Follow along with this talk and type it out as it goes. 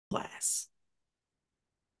class.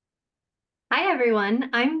 Hi everyone,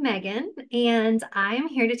 I'm Megan and I'm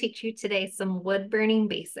here to teach you today some wood burning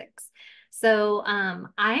basics. I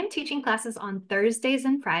am teaching classes on Thursdays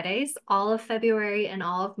and Fridays, all of February and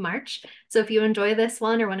all of March. So if you enjoy this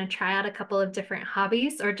one or want to try out a couple of different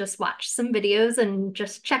hobbies or just watch some videos and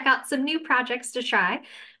just check out some new projects to try,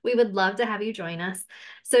 we would love to have you join us.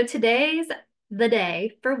 So today's the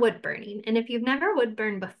day for wood burning. And if you've never wood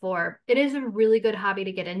burned before, it is a really good hobby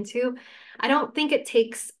to get into. I don't think it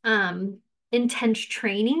takes intense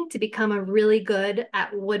training to become a really good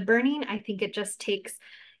at wood burning. I think it just takes,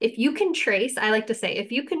 if you can trace, I like to say,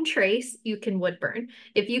 if you can trace, you can wood burn.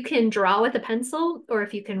 If you can draw with a pencil, or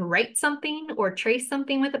if you can write something or trace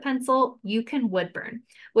something with a pencil, you can wood burn.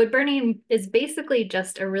 Wood burning is basically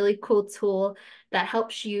just a really cool tool that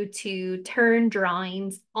helps you to turn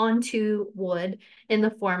drawings onto wood in the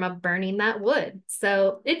form of burning that wood.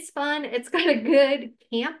 So it's fun. It's got a good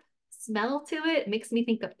camp smell to it. It makes me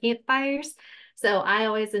think of campfires. So I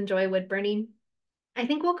always enjoy wood burning. I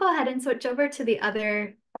think we'll go ahead and switch over to the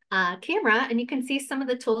other camera and you can see some of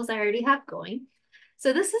the tools I already have going.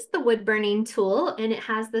 So this is the wood burning tool and it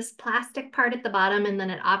has this plastic part at the bottom and then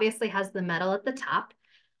it obviously has the metal at the top.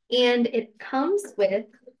 And it comes with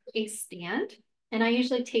a stand. And I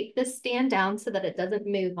usually take this stand down so that it doesn't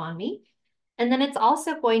move on me. And then it's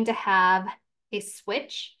also going to have a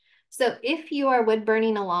switch. So if you are wood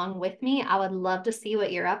burning along with me, I would love to see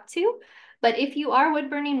what you're up to. But if you are wood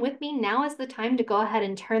burning with me, now is the time to go ahead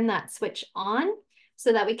and turn that switch on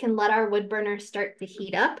so that we can let our wood burner start to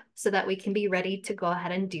heat up so that we can be ready to go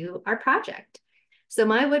ahead and do our project. So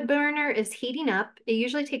my wood burner is heating up. It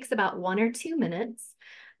usually takes about 1 or 2 minutes.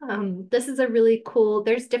 This is a really cool,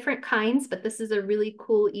 there's different kinds, but this is a really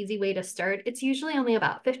cool, easy way to start. It's usually only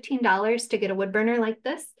about $15 to get a wood burner like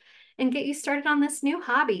this and get you started on this new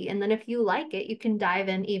hobby. And then if you like it, you can dive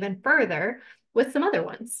in even further with some other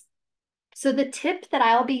ones. So the tip that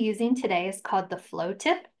I'll be using today is called the flow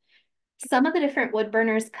tip. Some of the different wood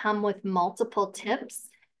burners come with multiple tips.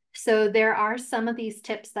 So there are some of these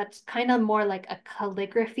tips that's kind of more like a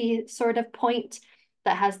calligraphy sort of point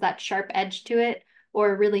that has that sharp edge to it,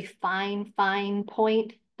 or a really fine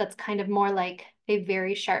point that's kind of more like a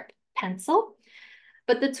very sharp pencil.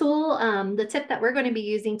 But the tip that we're going to be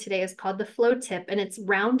using today is called the flow tip, and it's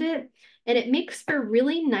rounded and it makes for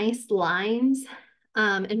really nice lines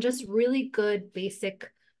and just really good basic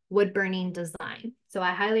wood burning design. So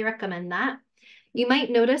I highly recommend that. You might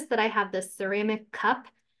notice that I have this ceramic cup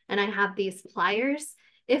and I have these pliers.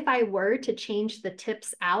 If I were to change the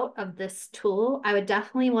tips out of this tool, I would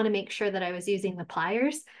definitely want to make sure that I was using the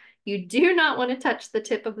pliers. You do not want to touch the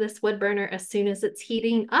tip of this wood burner as soon as it's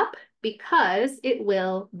heating up because it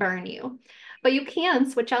will burn you. But you can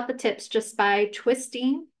switch out the tips just by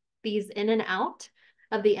twisting these in and out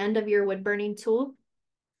of the end of your wood burning tool.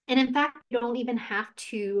 And in fact, you don't even have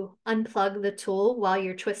to unplug the tool while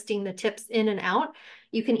you're twisting the tips in and out.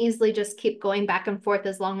 You can easily just keep going back and forth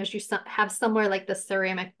as long as you have somewhere like the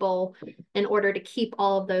ceramic bowl in order to keep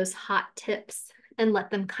all of those hot tips and let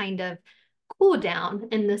them kind of cool down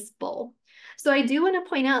in this bowl. So I do want to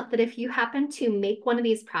point out that if you happen to make one of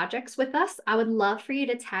these projects with us, I would love for you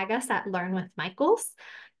to tag us at Learn with Michaels.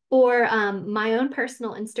 Or my own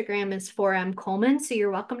personal Instagram is 4M Coleman, so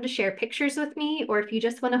you're welcome to share pictures with me, or if you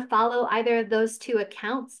just want to follow either of those two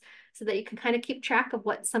accounts so that you can kind of keep track of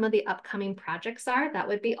what some of the upcoming projects are, that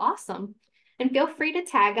would be awesome. And feel free to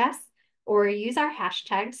tag us or use our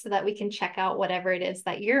hashtags so that we can check out whatever it is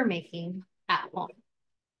that you're making at home.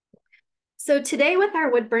 So today with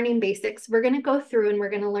our wood burning basics, we're going to go through and we're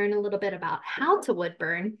going to learn a little bit about how to wood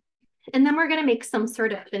burn, and then we're going to make some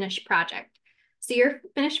sort of finished project. So your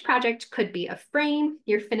finished project could be a frame,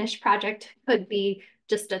 your finished project could be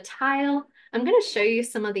just a tile. I'm going to show you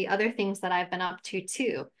some of the other things that I've been up to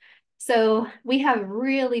too. So we have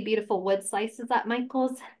really beautiful wood slices at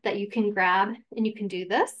Michael's that you can grab and you can do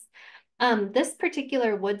this. This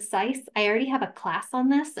particular wood slice, I already have a class on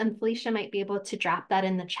this and Felicia might be able to drop that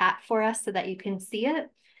in the chat for us so that you can see it.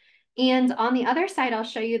 And on the other side, I'll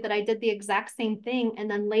show you that I did the exact same thing and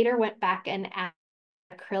then later went back and added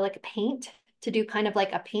acrylic paint to do kind of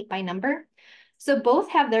like a paint by number. So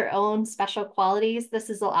both have their own special qualities.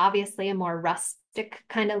 This is obviously a more rustic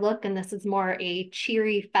kind of look, and this is more a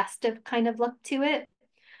cheery, festive kind of look to it,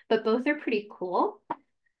 but both are pretty cool.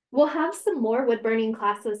 We'll have some more wood burning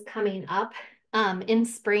classes coming up. In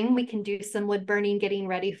spring, we can do some wood burning getting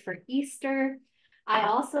ready for Easter. I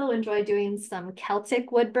also enjoy doing some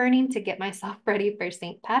Celtic wood burning to get myself ready for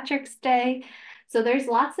St. Patrick's Day. So there's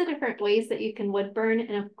lots of different ways that you can wood burn.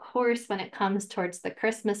 And of course, when it comes towards the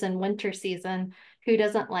Christmas and winter season, Who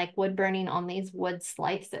doesn't like wood burning on these wood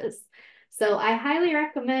slices? So I highly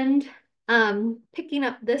recommend picking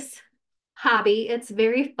up this hobby. It's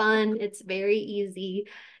very fun, it's very easy,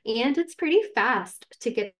 and it's pretty fast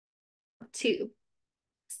to get to.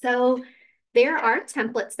 So there are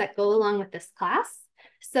templates that go along with this class.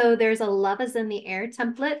 So there's a Love is in the Air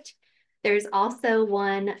template. There's also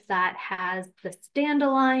one that has the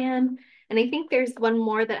dandelion, and I think there's one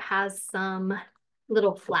more that has some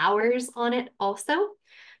little flowers on it also.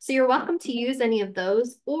 So you're welcome to use any of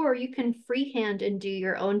those, or you can freehand and do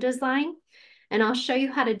your own design. And I'll show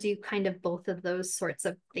you how to do kind of both of those sorts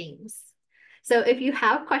of things. So if you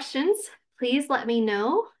have questions, please let me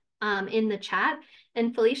know in the chat.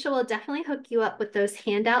 And Felicia will definitely hook you up with those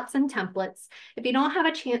handouts and templates. If you don't have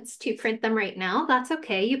a chance to print them right now, that's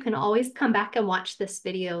okay. You can always come back and watch this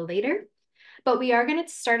video later. But we are going to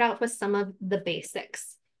start out with some of the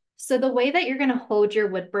basics. So the way that you're going to hold your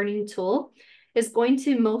wood burning tool is going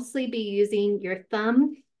to mostly be using your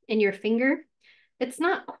thumb and your finger. It's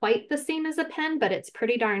not quite the same as a pen, but it's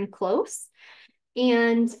pretty darn close.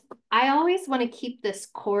 And I always want to keep this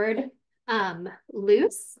cord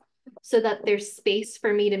loose so that there's space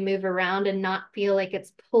for me to move around and not feel like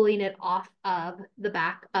it's pulling it off of the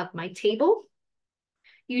back of my table.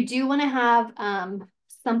 You do want to have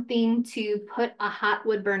something to put a hot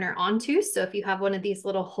wood burner onto. So if you have one of these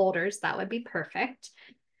little holders, that would be perfect.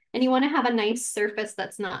 And you want to have a nice surface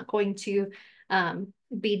that's not going to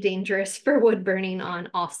be dangerous for wood burning on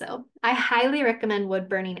also. I highly recommend wood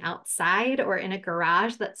burning outside or in a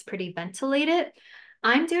garage that's pretty ventilated.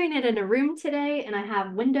 I'm doing it in a room today, and I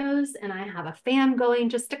have windows and I have a fan going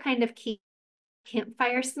just to kind of keep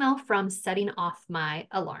campfire smell from setting off my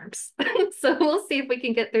alarms. So we'll see if we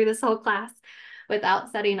can get through this whole class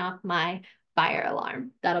without setting off my fire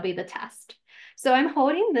alarm. That'll be the test. So I'm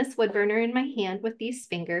holding this wood burner in my hand with these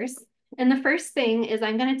fingers. And the first thing is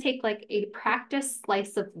I'm going to take like a practice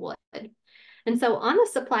slice of wood. And so on the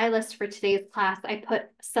supply list for today's class, I put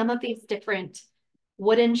some of these different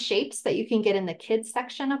wooden shapes that you can get in the kids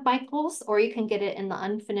section of Michael's, or you can get it in the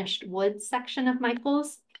unfinished wood section of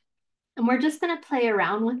Michael's. And we're just going to play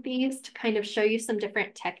around with these to kind of show you some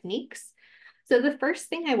different techniques. So the first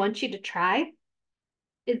thing I want you to try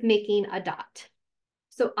is making a dot.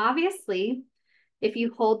 So obviously, if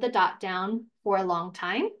you hold the dot down for a long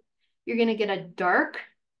time, you're going to get a dark,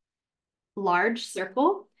 large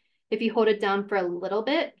circle. If you hold it down for a little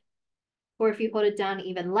bit, or if you hold it down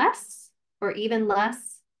even less, or even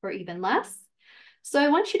less, or even less. So I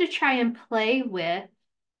want you to try and play with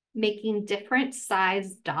making different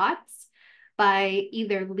size dots by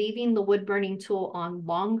either leaving the wood burning tool on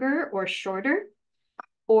longer or shorter,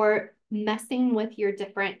 or messing with your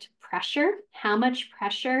different pressure, how much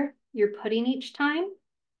pressure you're putting each time,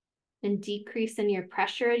 and decreasing your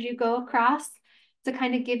pressure as you go across to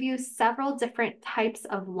kind of give you several different types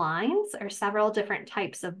of lines or several different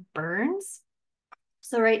types of burns.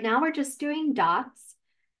 So right now we're just doing dots,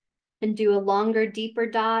 and do a longer, deeper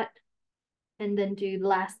dot, and then do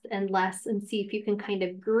less and less, and see if you can kind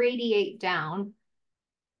of gradiate down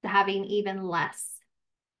to having even less.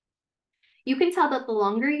 You can tell that the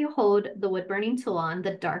longer you hold the wood burning tool on,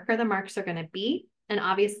 the darker the marks are going to be, and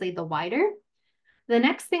obviously the wider. The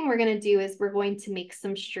next thing we're going to do is we're going to make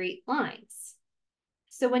some straight lines.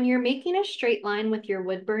 So when you're making a straight line with your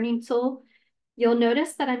wood burning tool, you'll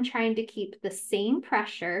notice that I'm trying to keep the same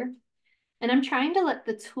pressure, and I'm trying to let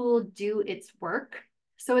the tool do its work.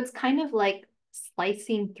 So it's kind of like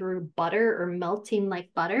slicing through butter or melting like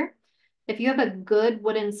butter. If you have a good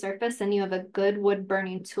wooden surface and you have a good wood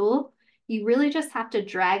burning tool, you really just have to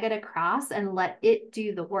drag it across and let it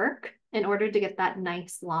do the work in order to get that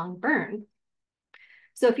nice long burn.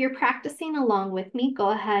 So if you're practicing along with me,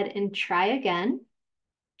 go ahead and try again,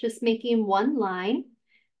 just making one line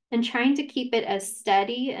and trying to keep it as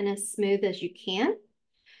steady and as smooth as you can.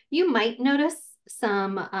 You might notice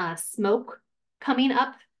some smoke coming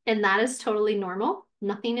up, and that is totally normal.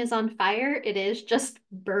 Nothing is on fire. It is just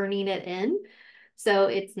burning it in. So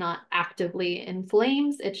it's not actively in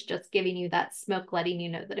flames. It's just giving you that smoke, letting you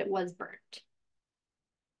know that it was burnt.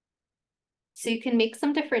 So you can make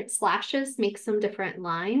some different slashes, make some different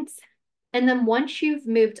lines. And then once you've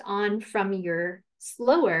moved on from your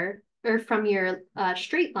slower or from your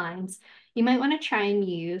straight lines, you might want to try and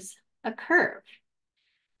use a curve.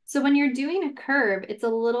 So when you're doing a curve, it's a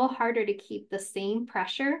little harder to keep the same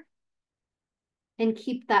pressure and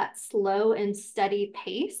keep that slow and steady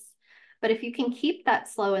pace. But if you can keep that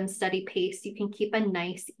slow and steady pace, you can keep a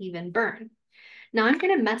nice even burn. Now I'm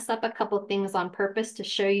going to mess up a couple things on purpose to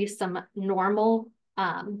show you some normal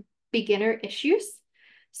beginner issues.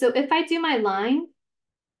 So if I do my line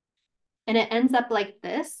and it ends up like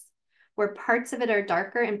this, where parts of it are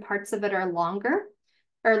darker and parts of it are longer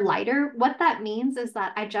or lighter. What that means is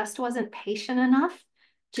that I just wasn't patient enough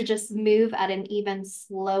to just move at an even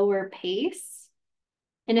slower pace.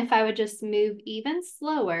 And if I would just move even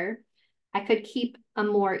slower, I could keep a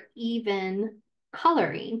more even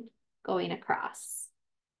coloring going across.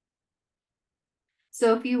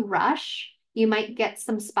 So if you rush, you might get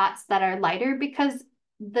some spots that are lighter because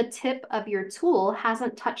the tip of your tool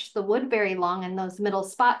hasn't touched the wood very long in those middle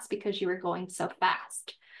spots because you were going so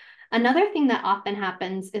fast. Another thing that often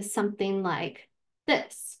happens is something like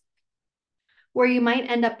this, where you might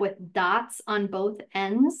end up with dots on both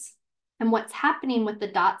ends. And what's happening with the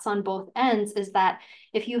dots on both ends is that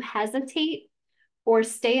if you hesitate or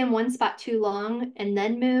stay in one spot too long and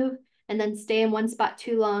then stay in one spot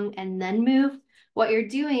too long and then move, what you're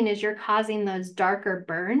doing is you're causing those darker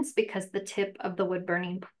burns because the tip of the wood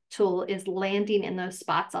burning tool is landing in those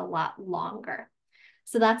spots a lot longer.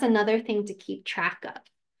 So that's another thing to keep track of.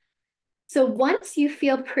 So once you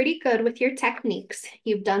feel pretty good with your techniques,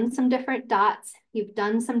 you've done some different dots, you've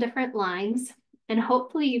done some different lines, and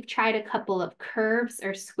hopefully you've tried a couple of curves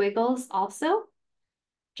or squiggles also.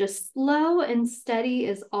 Just slow and steady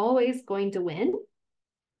is always going to win.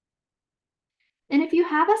 And if you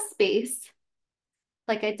have a space,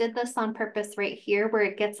 like I did this on purpose right here, where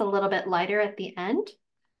it gets a little bit lighter at the end,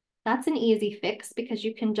 that's an easy fix because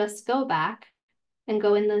you can just go back and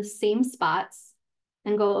go in those same spots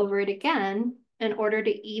and go over it again in order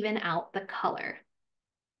to even out the color.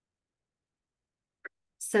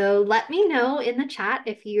 So let me know in the chat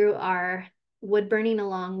if you are wood burning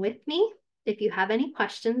along with me. If you have any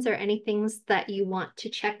questions or any things that you want to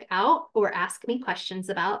check out or ask me questions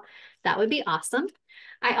about, that would be awesome.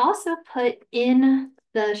 I also put in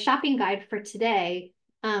the shopping guide for today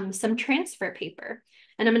some transfer paper.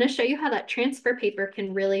 And I'm going to show you how that transfer paper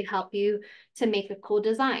can really help you to make a cool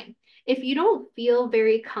design. If you don't feel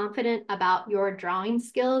very confident about your drawing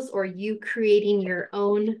skills or you creating your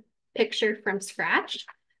own picture from scratch,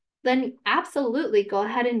 then absolutely go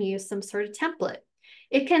ahead and use some sort of template.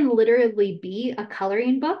 It can literally be a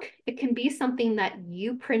coloring book. It can be something that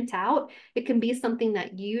you print out. It can be something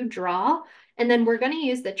that you draw. And then we're going to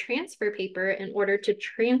use the transfer paper in order to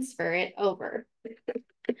transfer it over.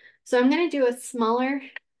 So I'm going to do a smaller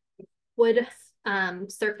wood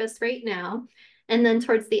surface right now. And then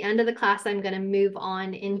towards the end of the class, I'm going to move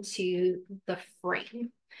on into the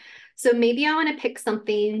frame. So maybe I want to pick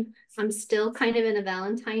something, I'm still kind of in a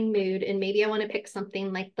Valentine mood, and maybe I want to pick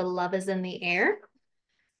something like the love is in the air.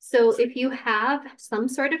 So if you have some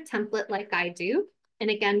sort of template like I do, and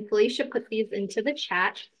again, Felicia put these into the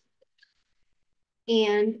chat,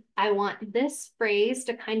 and I want this phrase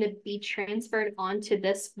to kind of be transferred onto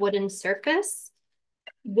this wooden surface.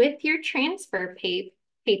 With your transfer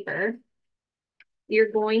paper,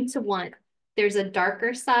 you're going to want, there's a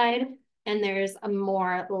darker side and there's a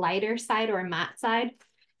more lighter side or matte side.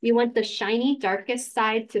 You want the shiny darkest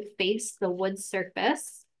side to face the wood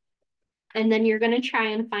surface. And then you're going to try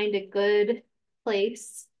and find a good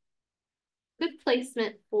placement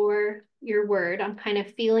for your word. I'm kind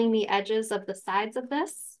of feeling the edges of the sides of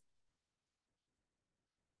this.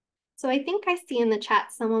 So I think I see in the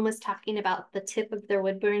chat, someone was talking about the tip of their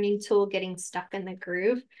wood burning tool getting stuck in the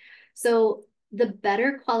groove. So the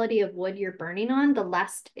better quality of wood you're burning on, the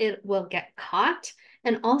less it will get caught.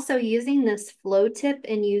 And also using this flow tip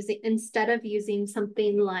and instead of using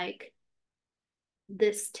something like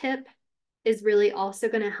this tip is really also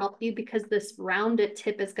going to help you, because this rounded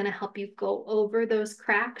tip is going to help you go over those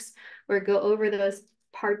cracks or go over those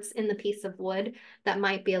parts in the piece of wood that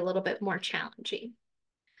might be a little bit more challenging.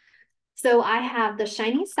 So I have the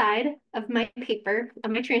shiny side of my paper, of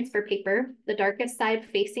my transfer paper, the darkest side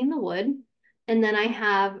facing the wood. And then I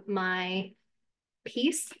have my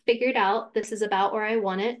piece figured out. This is about where I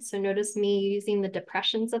want it. So notice me using the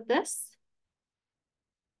depressions of this.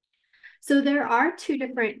 So there are two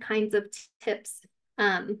different kinds of tips.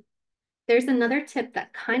 There's another tip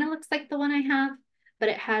that kind of looks like the one I have, but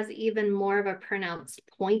it has even more of a pronounced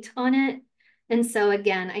point on it. And so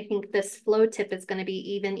again, I think this flow tip is going to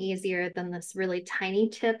be even easier than this really tiny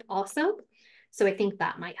tip also. So I think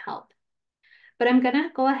that might help. But I'm going to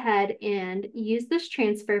go ahead and use this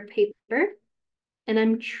transfer paper, and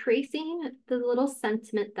I'm tracing the little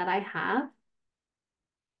sentiment that I have.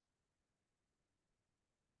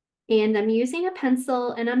 And I'm using a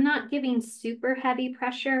pencil, and I'm not giving super heavy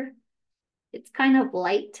pressure. It's kind of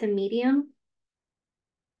light to medium.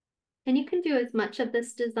 And you can do as much of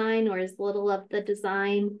this design or as little of the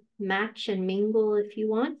design, match and mingle if you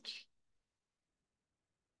want.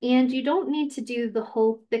 And you don't need to do the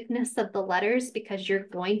whole thickness of the letters because you're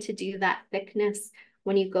going to do that thickness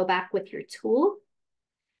when you go back with your tool.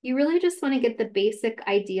 You really just want to get the basic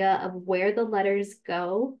idea of where the letters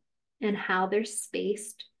go and how they're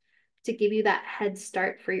spaced to give you that head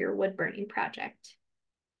start for your wood burning project.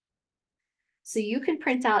 So you can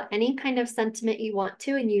print out any kind of sentiment you want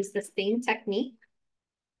to and use the same technique.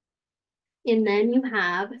 And then you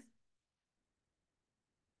have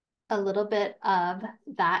a little bit of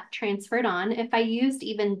that transferred on. If I used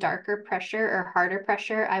even darker pressure or harder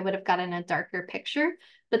pressure, I would have gotten a darker picture,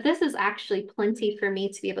 but this is actually plenty for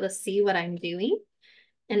me to be able to see what I'm doing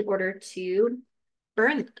in order to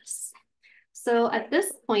burn this. So at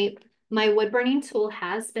this point, my wood burning tool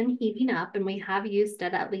has been heating up and we have used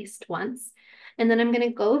it at least once. And then I'm going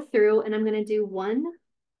to go through and I'm going to do one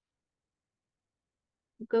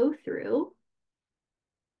go through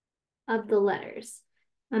of the letters.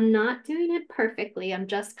 I'm not doing it perfectly. I'm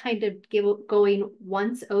just kind of going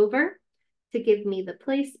once over to give me the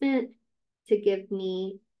placement, to give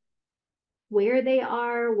me where they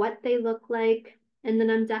are, what they look like. And then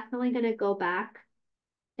I'm definitely going to go back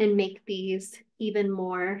and make these even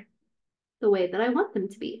more the way that I want them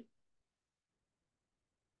to be.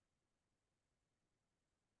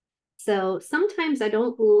 So sometimes I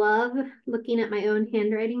don't love looking at my own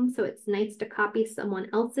handwriting, so it's nice to copy someone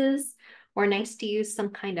else's or nice to use some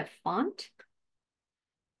kind of font.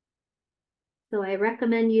 So I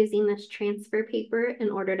recommend using this transfer paper in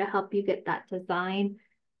order to help you get that design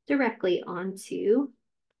directly onto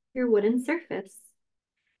your wooden surface.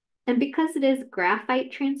 And because it is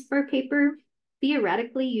graphite transfer paper,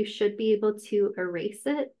 theoretically you should be able to erase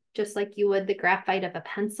it just like you would the graphite of a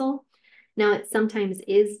pencil. Now it sometimes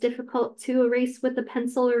is difficult to erase with a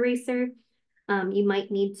pencil eraser. You might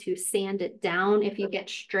need to sand it down if you get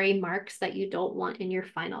stray marks that you don't want in your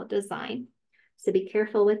final design. So be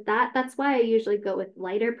careful with that. That's why I usually go with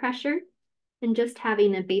lighter pressure and just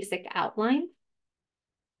having a basic outline.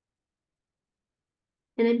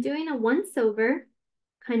 And I'm doing a once over,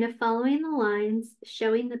 kind of following the lines,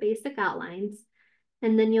 showing the basic outlines.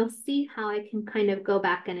 And then you'll see how I can kind of go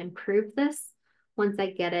back and improve this once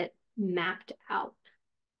I get it mapped out.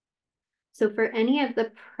 So for any of the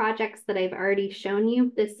projects that I've already shown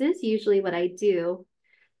you, this is usually what I do,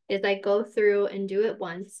 is I go through and do it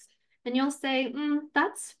once. And you'll say,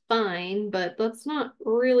 that's fine, but that's not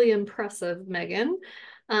really impressive, Megan.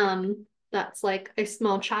 That's like a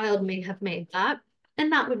small child may have made that,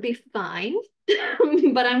 and that would be fine.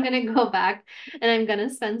 But I'm going to go back and I'm going to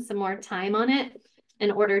spend some more time on it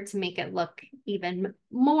in order to make it look even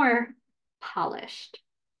more polished.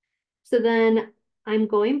 So then I'm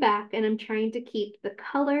going back and I'm trying to keep the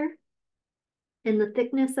color and the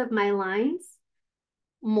thickness of my lines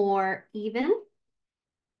more even.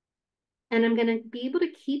 And I'm going to be able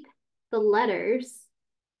to keep the letters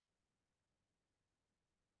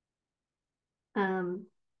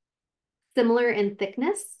similar in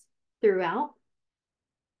thickness throughout.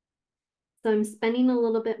 So I'm spending a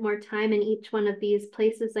little bit more time in each one of these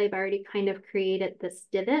places. I've already kind of created this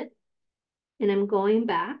divot and I'm going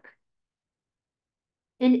back.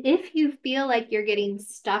 And if you feel like you're getting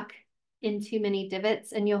stuck in too many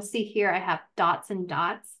divots, and you'll see here I have dots and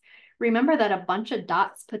dots, remember that a bunch of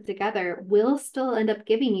dots put together will still end up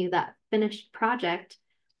giving you that finished project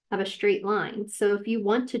of a straight line. So if you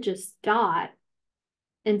want to just dot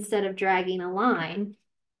instead of dragging a line,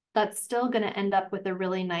 that's still going to end up with a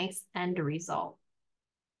really nice end result.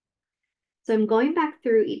 So I'm going back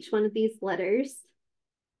through each one of these letters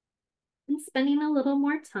and spending a little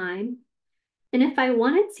more time. And if I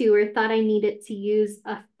wanted to or thought I needed to use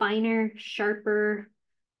a finer, sharper,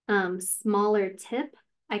 smaller tip,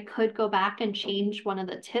 I could go back and change one of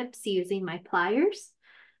the tips using my pliers.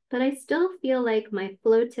 But I still feel like my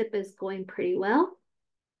flow tip is going pretty well.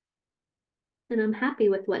 And I'm happy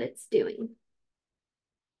with what it's doing.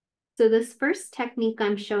 So this first technique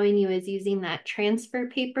I'm showing you is using that transfer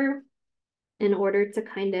paper in order to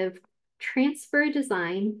kind of transfer a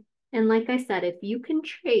design. And like I said, if you can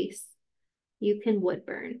trace, you can wood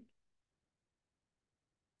burn.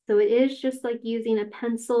 So it is just like using a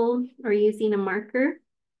pencil or using a marker,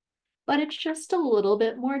 but it's just a little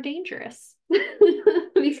bit more dangerous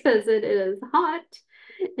because it is hot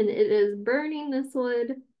and it is burning this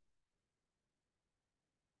wood.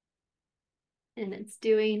 And it's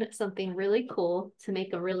doing something really cool to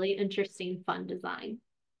make a really interesting, fun design.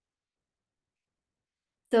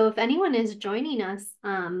 So if anyone is joining us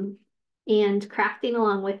and crafting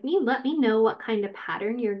along with me, let me know what kind of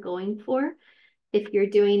pattern you're going for. If you're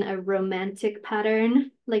doing a romantic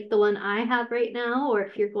pattern like the one I have right now, or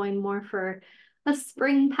if you're going more for a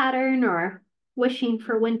spring pattern or wishing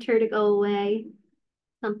for winter to go away,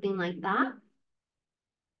 something like that.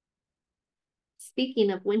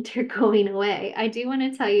 Speaking of winter going away, I do want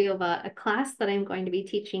to tell you about a class that I'm going to be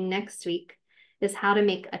teaching next week is how to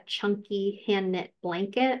make a chunky hand knit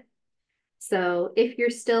blanket. So if you're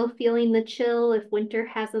still feeling the chill, if winter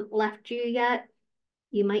hasn't left you yet,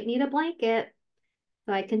 you might need a blanket.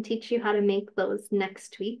 So I can teach you how to make those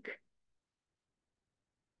next week.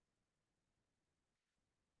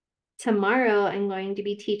 Tomorrow, I'm going to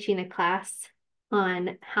be teaching a class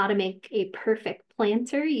on how to make a perfect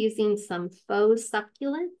planter using some faux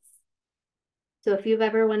succulents. So if you've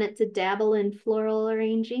ever wanted to dabble in floral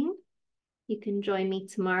arranging, you can join me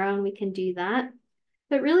tomorrow and we can do that.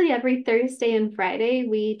 But really every Thursday and Friday,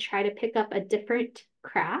 we try to pick up a different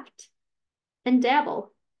craft and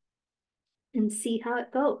dabble and see how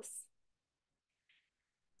it goes.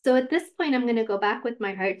 So at this point, I'm going to go back with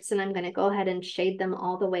my hearts and I'm going to go ahead and shade them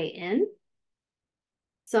all the way in.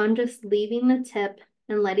 So I'm just leaving the tip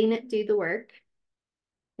and letting it do the work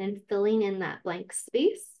and filling in that blank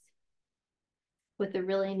space with a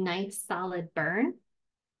really nice solid burn.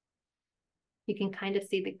 You can kind of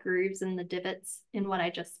see the grooves and the divots in what I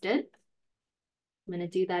just did. I'm going to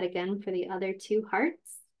do that again for the other two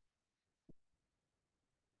hearts.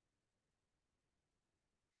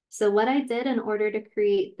 So what I did in order to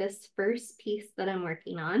create this first piece that I'm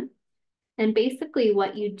working on, and basically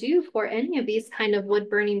what you do for any of these kind of wood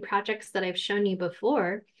burning projects that I've shown you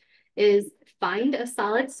before, is find a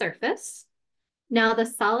solid surface. Now the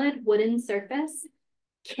solid wooden surface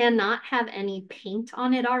cannot have any paint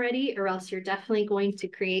on it already, or else you're definitely going to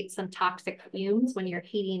create some toxic fumes when you're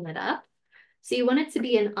heating it up. So you want it to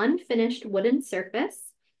be an unfinished wooden surface.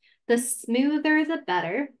 The smoother, the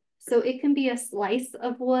better. So it can be a slice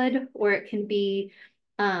of wood, or it can be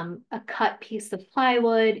a cut piece of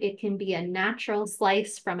plywood. It can be a natural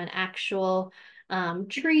slice from an actual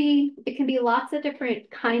tree. It can be lots of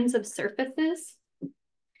different kinds of surfaces.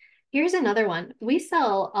 Here's another one. We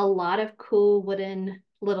sell a lot of cool wooden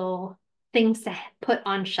little things to put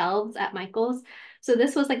on shelves at Michael's. So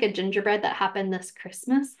this was like a gingerbread that happened this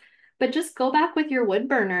Christmas, but just go back with your wood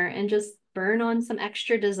burner and just burn on some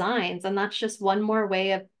extra designs. And that's just one more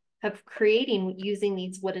way of creating using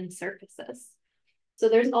these wooden surfaces. So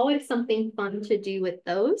there's always something fun to do with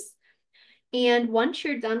those. And once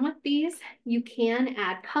you're done with these, you can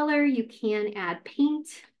add color, you can add paint,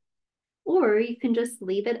 or you can just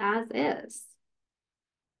leave it as is.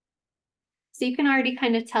 So you can already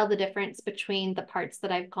kind of tell the difference between the parts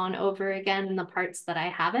that I've gone over again and the parts that I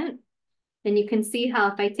haven't. And you can see how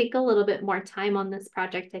if I take a little bit more time on this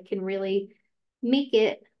project, I can really make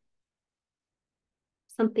it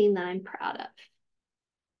something that I'm proud of.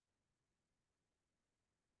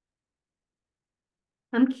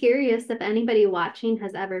 I'm curious if anybody watching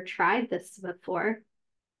has ever tried this before.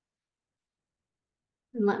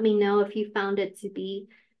 And let me know if you found it to be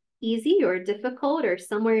easy or difficult or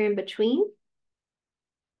somewhere in between.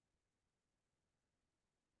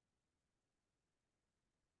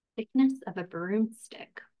 Thickness of a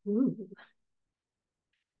broomstick. Ooh.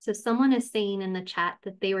 So someone is saying in the chat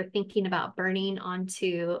that they were thinking about burning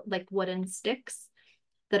onto like wooden sticks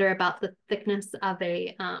that are about the thickness of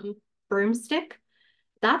a broomstick.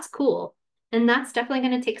 That's cool. And that's definitely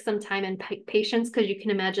going to take some time and patience, because you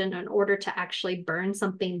can imagine in order to actually burn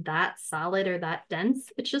something that solid or that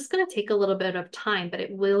dense, it's just going to take a little bit of time, but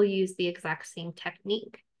it will use the exact same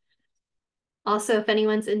technique. Also, if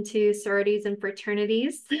anyone's into sororities and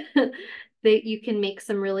fraternities, you can make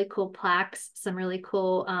some really cool plaques, some really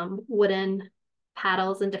cool wooden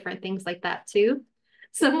paddles and different things like that too.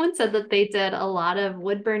 Someone said that they did a lot of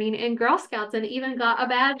wood burning in Girl Scouts and even got a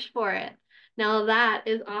badge for it. Now that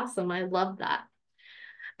is awesome. I love that.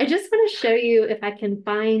 I just want to show you if I can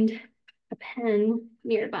find a pen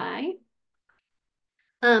nearby.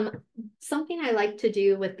 Something I like to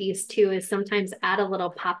do with these two is sometimes add a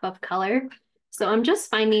little pop of color. So I'm just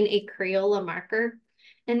finding a Crayola marker,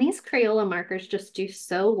 and these Crayola markers just do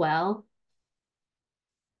so well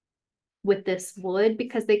with this wood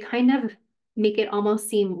because they kind of make it almost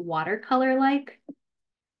seem watercolor-like.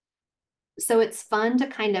 So it's fun to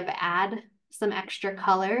kind of add some extra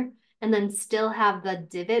color and then still have the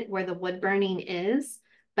divot where the wood burning is,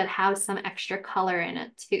 but have some extra color in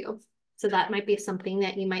it too. So that might be something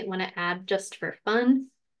that you might want to add just for fun,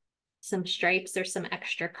 some stripes or some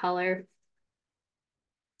extra color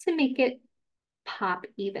to make it pop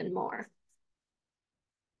even more.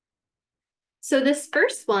 So this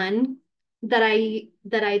first one that I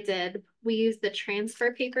did, we used the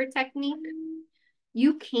transfer paper technique.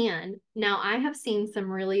 You can. Now I have seen some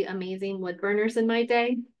really amazing wood burners in my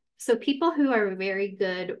day. So people who are very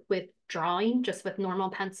good with drawing, just with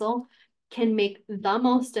normal pencil, can make the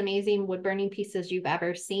most amazing wood burning pieces you've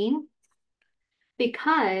ever seen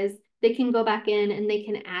because they can go back in and they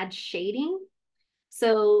can add shading.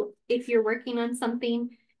 So if you're working on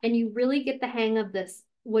something and you really get the hang of this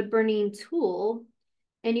wood burning tool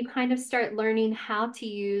and you kind of start learning how to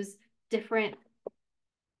use different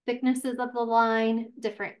thicknesses of the line,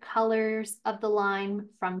 different colors of the line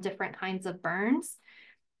from different kinds of burns,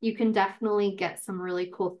 you can definitely get some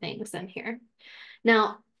really cool things in here.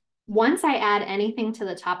 Now, once I add anything to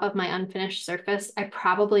the top of my unfinished surface, I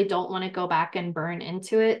probably don't want to go back and burn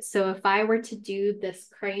into it. So if I were to do this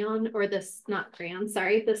crayon or this, not crayon,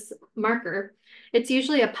 sorry, this marker, it's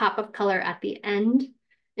usually a pop of color at the end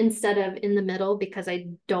instead of in the middle because I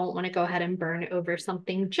don't want to go ahead and burn over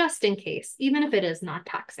something just in case, even if it is not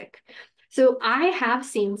toxic. So I have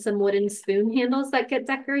seen some wooden spoon handles that get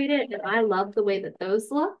decorated and I love the way that those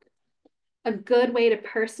look. A good way to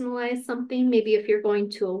personalize something, maybe if you're going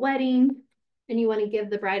to a wedding and you want to give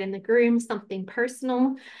the bride and the groom something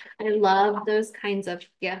personal. I love those kinds of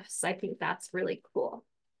gifts. I think that's really cool.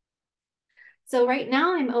 So right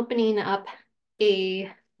now I'm opening up a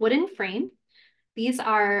wooden frame. These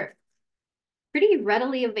are pretty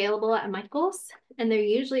readily available at Michael's, and they're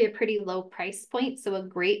usually a pretty low price point, so a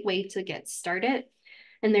great way to get started.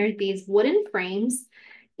 And there's these wooden frames,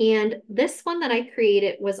 and this one that I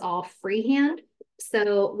created was all freehand.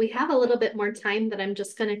 So we have a little bit more time that I'm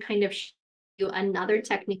just going to kind of show you another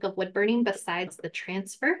technique of wood burning besides the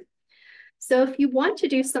transfer. So if you want to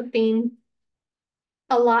do something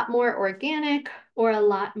a lot more organic or a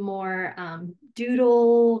lot more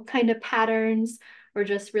doodle kind of patterns or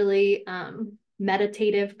just really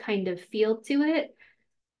meditative kind of feel to it,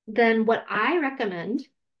 then what I recommend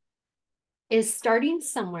is starting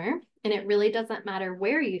somewhere, and it really doesn't matter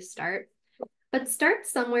where you start, but start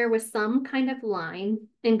somewhere with some kind of line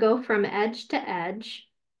and go from edge to edge.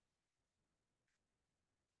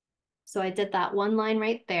 So I did that one line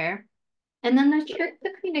right there. And then the trick to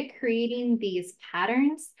kind of creating these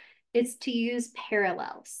patterns is to use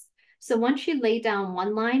parallels. So once you lay down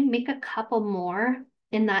one line, make a couple more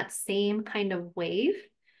in that same kind of wave,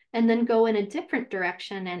 and then go in a different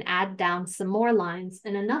direction and add down some more lines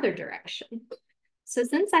in another direction. So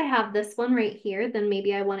since I have this one right here, then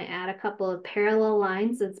maybe I want to add a couple of parallel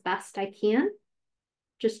lines as best I can,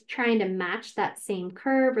 just trying to match that same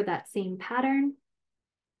curve or that same pattern.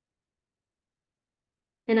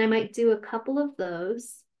 And I might do a couple of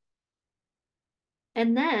those.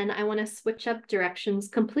 And then I want to switch up directions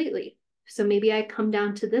completely. So maybe I come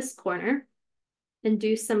down to this corner and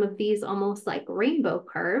do some of these almost like rainbow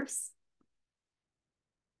curves.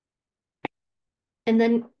 And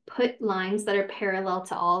then put lines that are parallel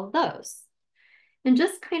to all of those. And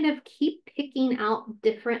just kind of keep picking out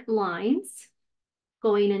different lines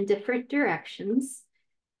going in different directions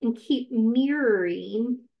and keep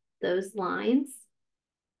mirroring those lines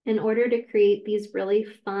in order to create these really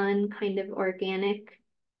fun kind of organic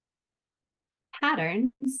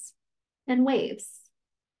patterns and waves.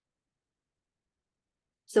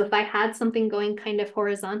 So if I had something going kind of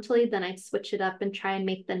horizontally, then I'd switch it up and try and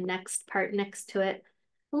make the next part next to it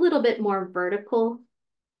a little bit more vertical,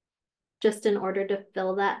 just in order to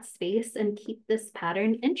fill that space and keep this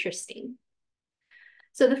pattern interesting.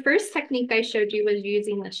 So the first technique I showed you was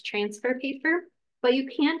using this transfer paper, but you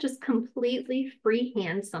can't just completely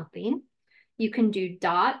freehand something. You can do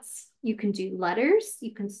dots, you can do letters,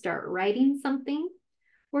 you can start writing something,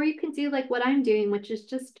 or you can do like what I'm doing, which is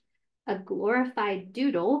just a glorified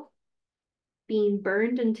doodle being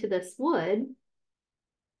burned into this wood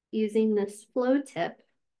using this flow tip.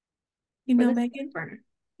 You know, Megan, burner.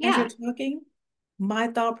 as you're Yeah, talking, my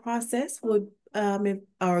thought process would,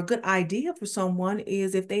 or a good idea for someone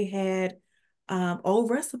is if they had old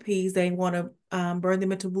recipes, they want to burn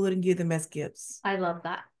them into wood and give them as gifts. I love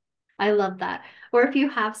that. I love that. Or if you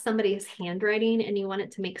have somebody's handwriting and you want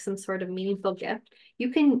it to make some sort of meaningful gift,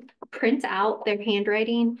 you can print out their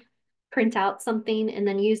handwriting, print out something, and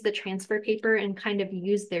then use the transfer paper and kind of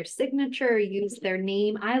use their signature, use their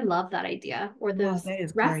name. I love that idea. Or Oh, those that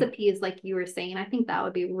is great. recipes, like you were saying, I think that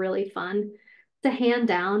would be really fun to hand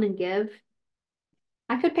down and give.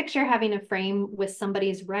 I could picture having a frame with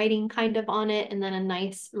somebody's writing kind of on it and then a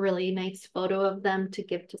nice, really nice photo of them to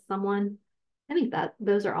give to someone. I think that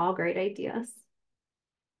those are all great ideas.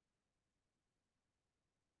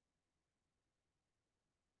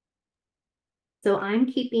 So I'm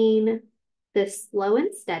keeping this slow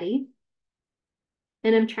and steady,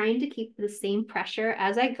 and I'm trying to keep the same pressure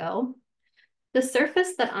as I go. The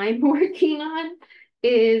surface that I'm working on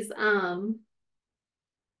is kind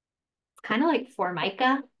of like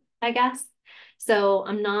Formica. I guess. So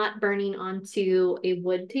I'm not burning onto a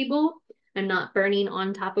wood table. I'm not burning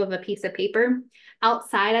on top of a piece of paper.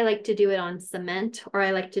 Outside, I like to do it on cement, or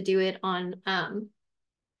I like to do it on,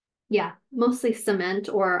 yeah, mostly cement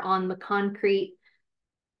or on the concrete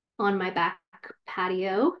on my back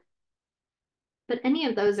patio. But any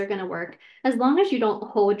of those are going to work as long as you don't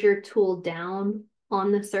hold your tool down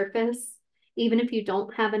on the surface. Even if you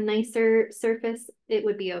don't have a nicer surface, it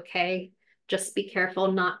would be okay. Just be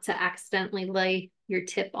careful not to accidentally lay your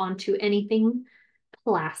tip onto anything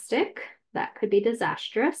plastic. That could be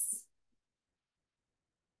disastrous.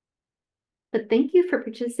 But thank you for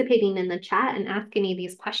participating in the chat and asking me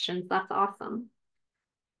these questions. That's awesome.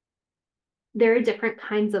 There are different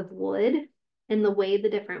kinds of wood and the way the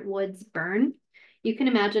different woods burn. You can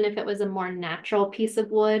imagine if it was a more natural piece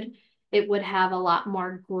of wood, it would have a lot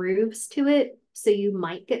more grooves to it. So you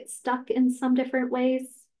might get stuck in some different ways.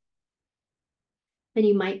 And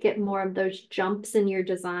you might get more of those jumps in your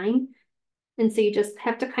design. And so you just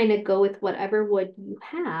have to kind of go with whatever wood you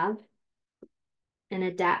have and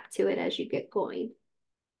adapt to it as you get going.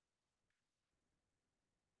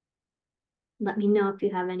 Let me know if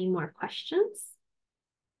you have any more questions.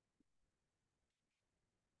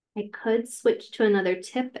 I could switch to another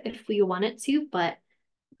tip if we wanted to, but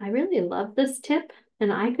I really love this tip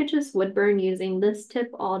and I could just wood burn using this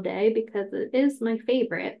tip all day because it is my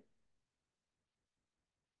favorite.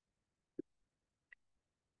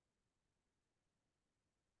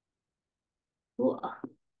 Cool.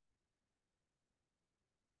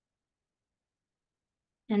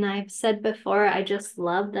 And I've said before, I just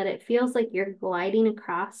love that it feels like you're gliding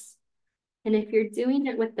across. And if you're doing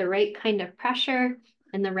it with the right kind of pressure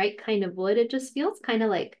and the right kind of wood, it just feels kind of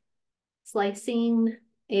like slicing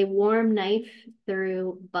a warm knife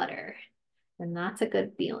through butter. And that's a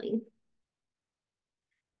good feeling.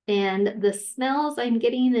 And the smells I'm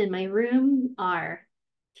getting in my room are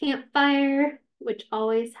campfire, which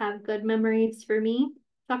always have good memories for me.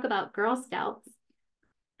 Talk about Girl Scouts.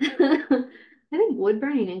 I think wood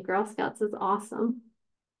burning in Girl Scouts is awesome.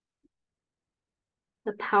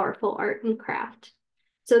 The powerful art and craft.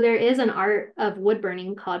 So there is an art of wood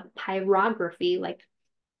burning called pyrography, like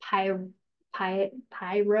pyro,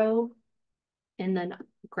 and then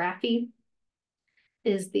graphy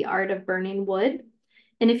is the art of burning wood.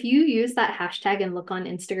 And if you use that hashtag and look on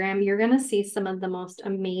Instagram, you're going to see some of the most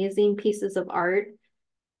amazing pieces of art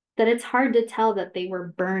that it's hard to tell that they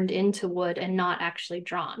were burned into wood and not actually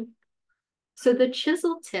drawn. So the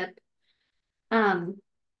chisel tip,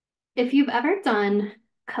 if you've ever done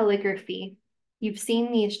calligraphy, you've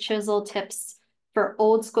seen these chisel tips for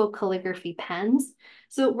old school calligraphy pens.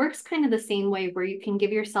 So it works kind of the same way where you can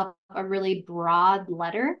give yourself a really broad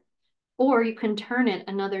letter, or you can turn it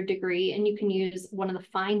another degree and you can use one of the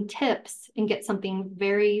fine tips and get something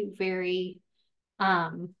very, very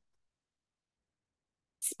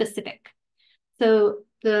specific. So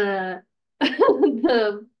the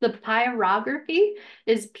the pyrography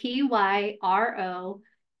is Pyrography.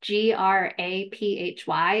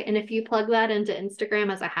 And if you plug that into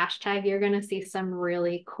Instagram as a hashtag, you're going to see some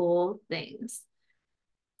really cool things.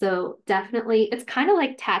 So definitely, it's kind of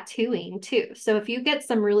like tattooing too. So if you get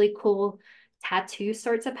some really cool tattoo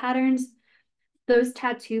sorts of patterns, those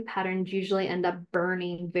tattoo patterns usually end up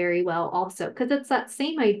burning very well also, because it's that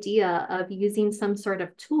same idea of using some sort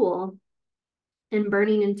of tool and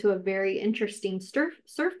burning into a very interesting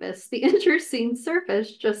surface. The interesting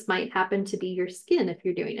surface just might happen to be your skin if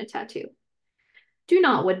you're doing a tattoo. Do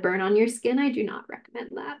not wood burn on your skin. I do not recommend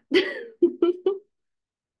that.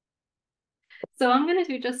 So I'm going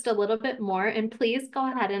to do just a little bit more, and please go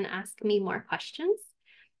ahead and ask me more questions.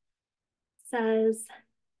 It says,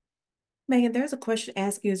 Megan, there's a question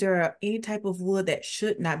asking, is there any type of wood that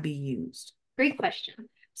should not be used? great question.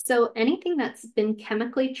 So anything that's been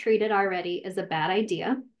chemically treated already is a bad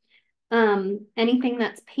idea. Anything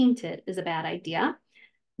that's painted is a bad idea.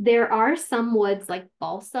 There are some woods like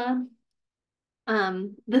balsa.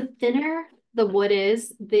 The thinner the wood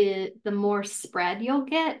is, the more spread you'll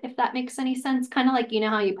get, if that makes any sense. Kind of like, you know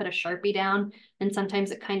how you put a Sharpie down and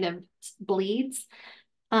sometimes it kind of bleeds.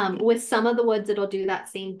 With some of the woods, it'll do that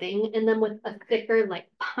same thing. And then with a thicker like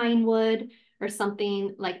pine wood or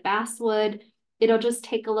something like basswood, it'll just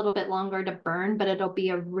take a little bit longer to burn, but it'll be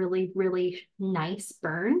a really, really nice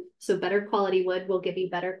burn. So better quality wood will give you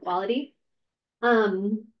better quality.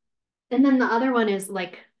 And then the other one is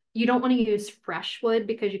like, you don't want to use fresh wood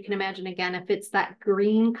because you can imagine, again, if it's that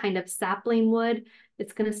green kind of sapling wood,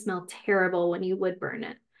 it's going to smell terrible when you wood burn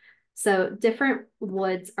it. So different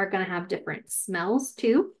woods are going to have different smells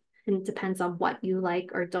too. And it depends on what you like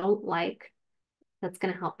or don't like. That's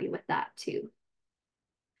going to help you with that too.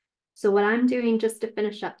 So what I'm doing just to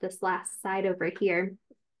finish up this last side over here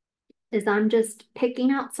is I'm just picking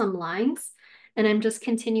out some lines and I'm just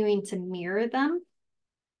continuing to mirror them.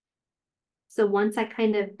 So once I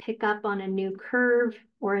kind of pick up on a new curve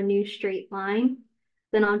or a new straight line,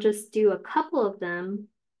 then I'll just do a couple of them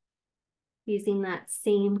using that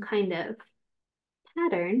same kind of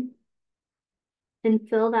pattern and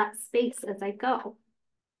fill that space as I go.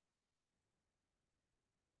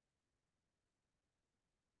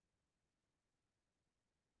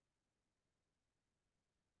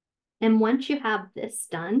 And once you have this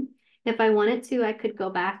done, if I wanted to, I could go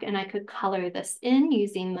back and I could color this in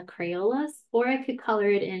using the Crayolas, or I could color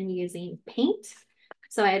it in using paint.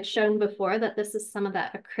 So I had shown before that this is some of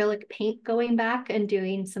that acrylic paint going back and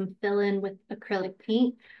doing some fill in with acrylic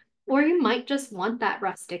paint. Or you might just want that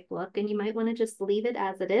rustic look and you might want to just leave it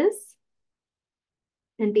as it is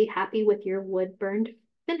and be happy with your wood burned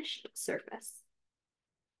finished surface.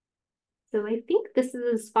 So I think this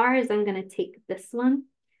is as far as I'm going to take this one,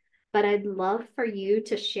 but I'd love for you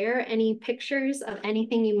to share any pictures of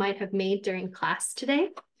anything you might have made during class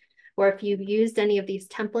today, or if you've used any of these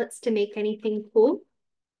templates to make anything cool.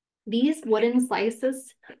 These wooden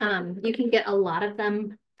slices, you can get a lot of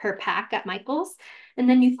them per pack at Michael's, and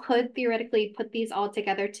then you could theoretically put these all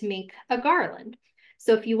together to make a garland.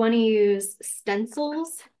 So if you want to use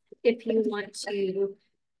stencils, if you want to,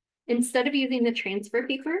 instead of using the transfer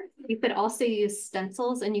paper, you could also use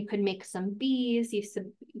stencils and you could make some bees, you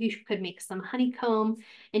could make some honeycomb,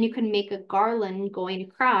 and you can make a garland going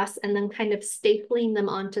across and then kind of stapling them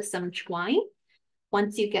onto some twine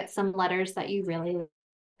once you get some letters that you really like.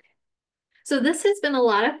 So this has been a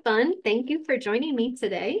lot of fun. Thank you for joining me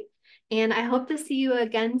today. And I hope to see you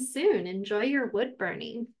again soon. Enjoy your wood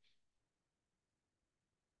burning.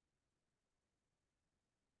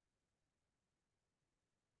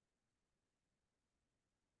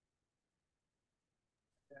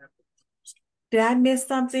 Did I miss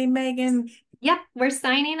something, Megan? Yep, we're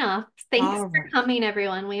signing off. Thanks All for right. coming,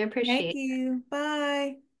 everyone. We Thank appreciate it. you.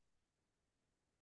 Bye.